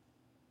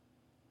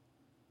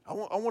 I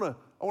want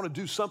to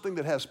do something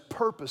that has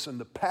purpose in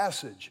the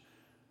passage.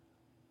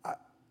 I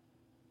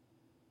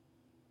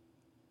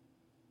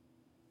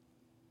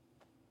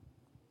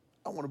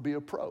want to be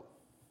a pro.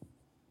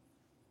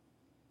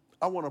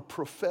 I want to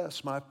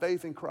profess my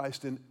faith in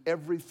Christ in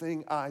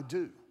everything I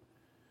do.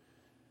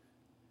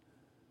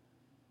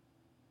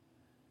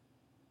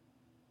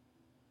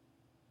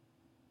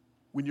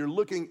 when you're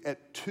looking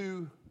at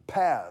two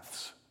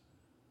paths,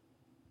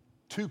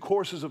 two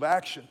courses of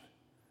action,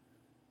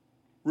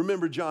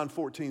 remember John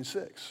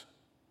 14:6.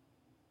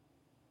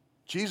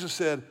 Jesus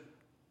said,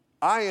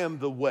 I am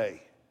the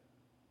way,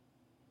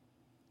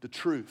 the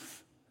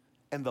truth,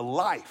 and the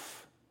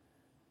life.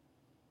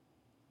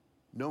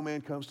 No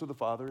man comes to the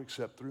Father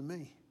except through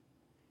me.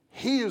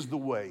 He is the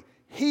way.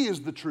 He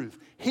is the truth.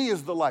 He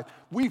is the life.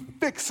 We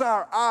fix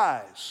our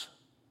eyes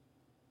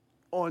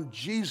on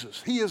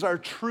Jesus. He is our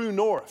true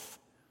north.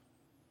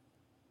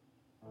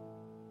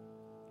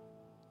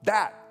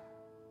 That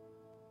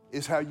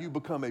is how you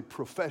become a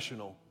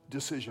professional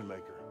decision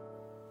maker.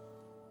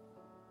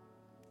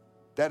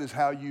 That is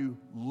how you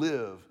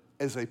live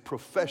as a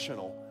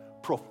professional,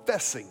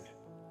 professing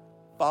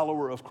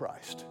follower of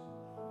Christ.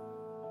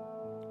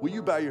 Will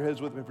you bow your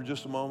heads with me for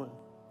just a moment?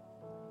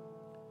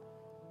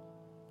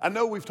 I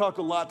know we've talked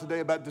a lot today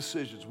about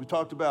decisions. We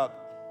talked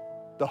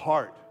about the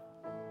heart.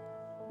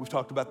 We've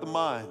talked about the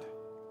mind.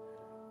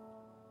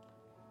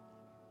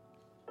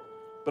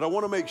 But I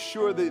want to make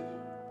sure that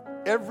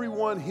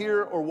everyone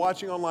here or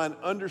watching online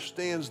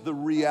understands the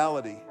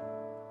reality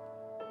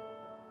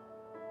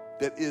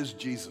that is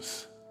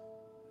Jesus.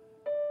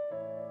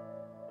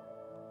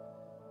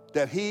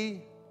 That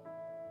he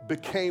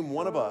became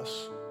one of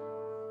us,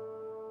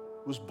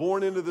 was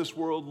born into this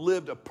world,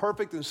 lived a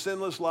perfect and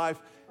sinless life,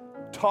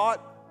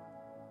 taught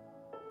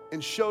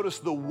and showed us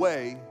the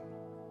way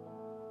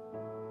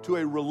to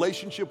a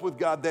relationship with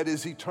God that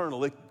is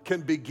eternal. It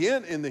can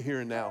begin in the here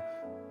and now,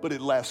 but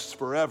it lasts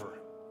forever.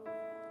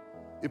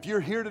 If you're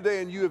here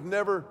today and you have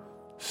never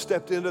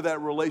stepped into that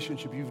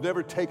relationship, you've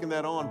never taken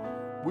that on,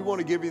 we want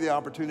to give you the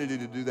opportunity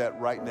to do that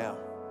right now.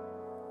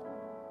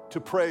 To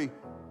pray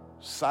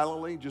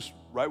silently, just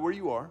right where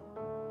you are.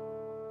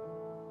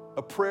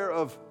 A prayer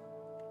of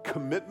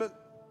commitment.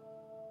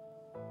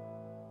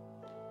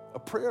 A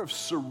prayer of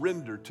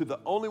surrender to the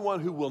only one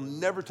who will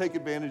never take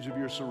advantage of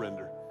your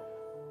surrender.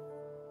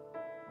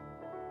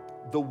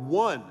 The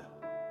one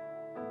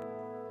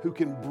who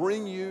can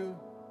bring you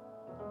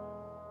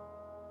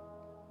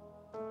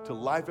to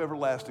life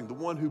everlasting. The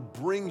one who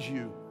brings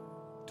you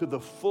to the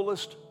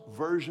fullest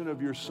version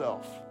of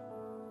yourself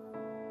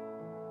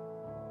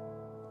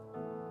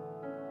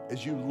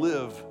as you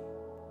live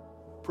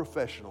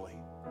professionally.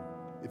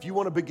 If you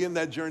want to begin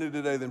that journey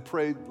today, then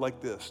pray like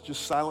this.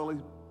 Just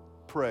silently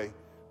pray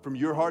from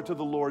your heart to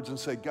the Lord's and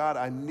say, God,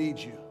 I need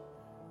you.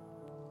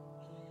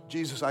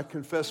 Jesus, I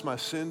confess my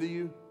sin to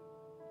you.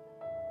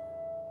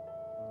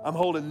 I'm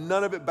holding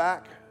none of it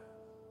back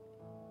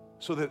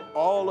so that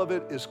all of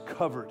it is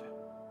covered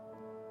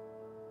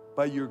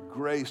by your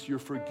grace, your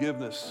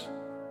forgiveness.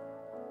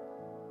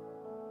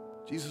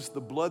 Jesus,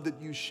 the blood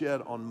that you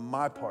shed on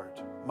my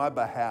part, my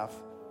behalf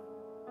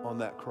on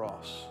that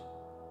cross.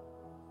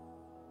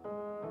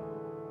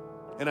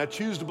 And I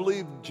choose to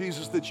believe,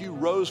 Jesus, that you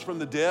rose from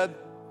the dead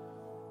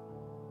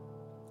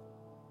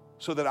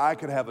so that I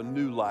could have a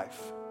new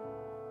life.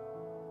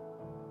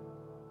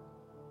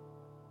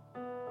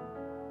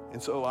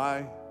 And so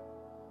I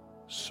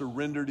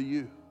surrender to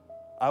you.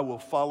 I will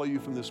follow you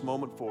from this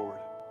moment forward.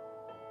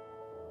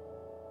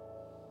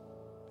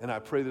 And I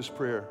pray this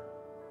prayer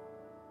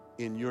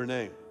in your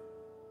name.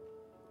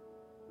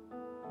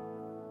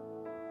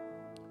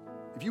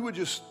 If you would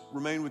just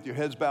remain with your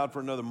heads bowed for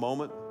another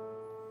moment.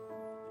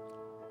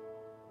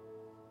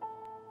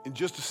 In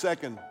just a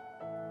second,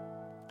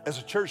 as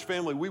a church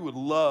family, we would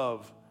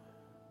love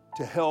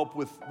to help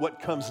with what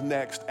comes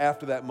next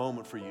after that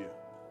moment for you.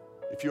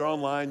 If you're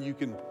online, you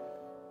can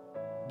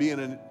be in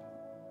a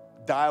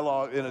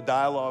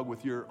dialogue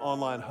with your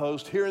online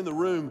host. Here in the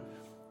room,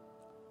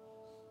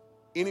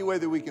 any way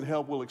that we can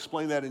help, we'll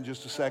explain that in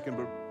just a second.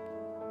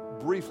 But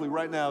briefly,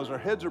 right now, as our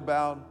heads are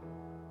bowed,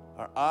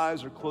 our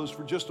eyes are closed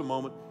for just a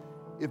moment,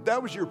 if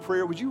that was your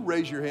prayer, would you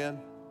raise your hand?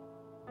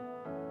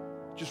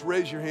 Just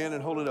raise your hand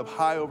and hold it up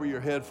high over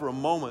your head for a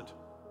moment.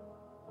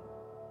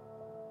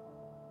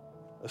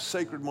 A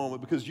sacred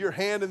moment, because your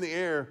hand in the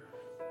air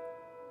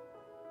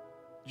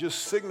just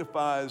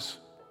signifies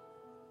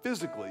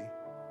physically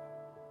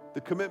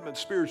the commitment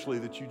spiritually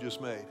that you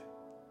just made.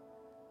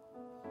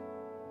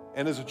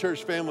 And as a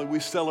church family, we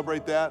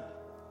celebrate that.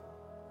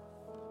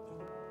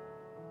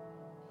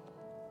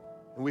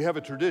 And we have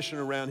a tradition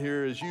around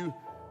here. As you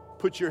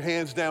put your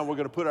hands down, we're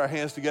going to put our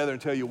hands together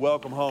and tell you,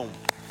 welcome home.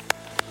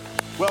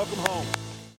 Welcome home.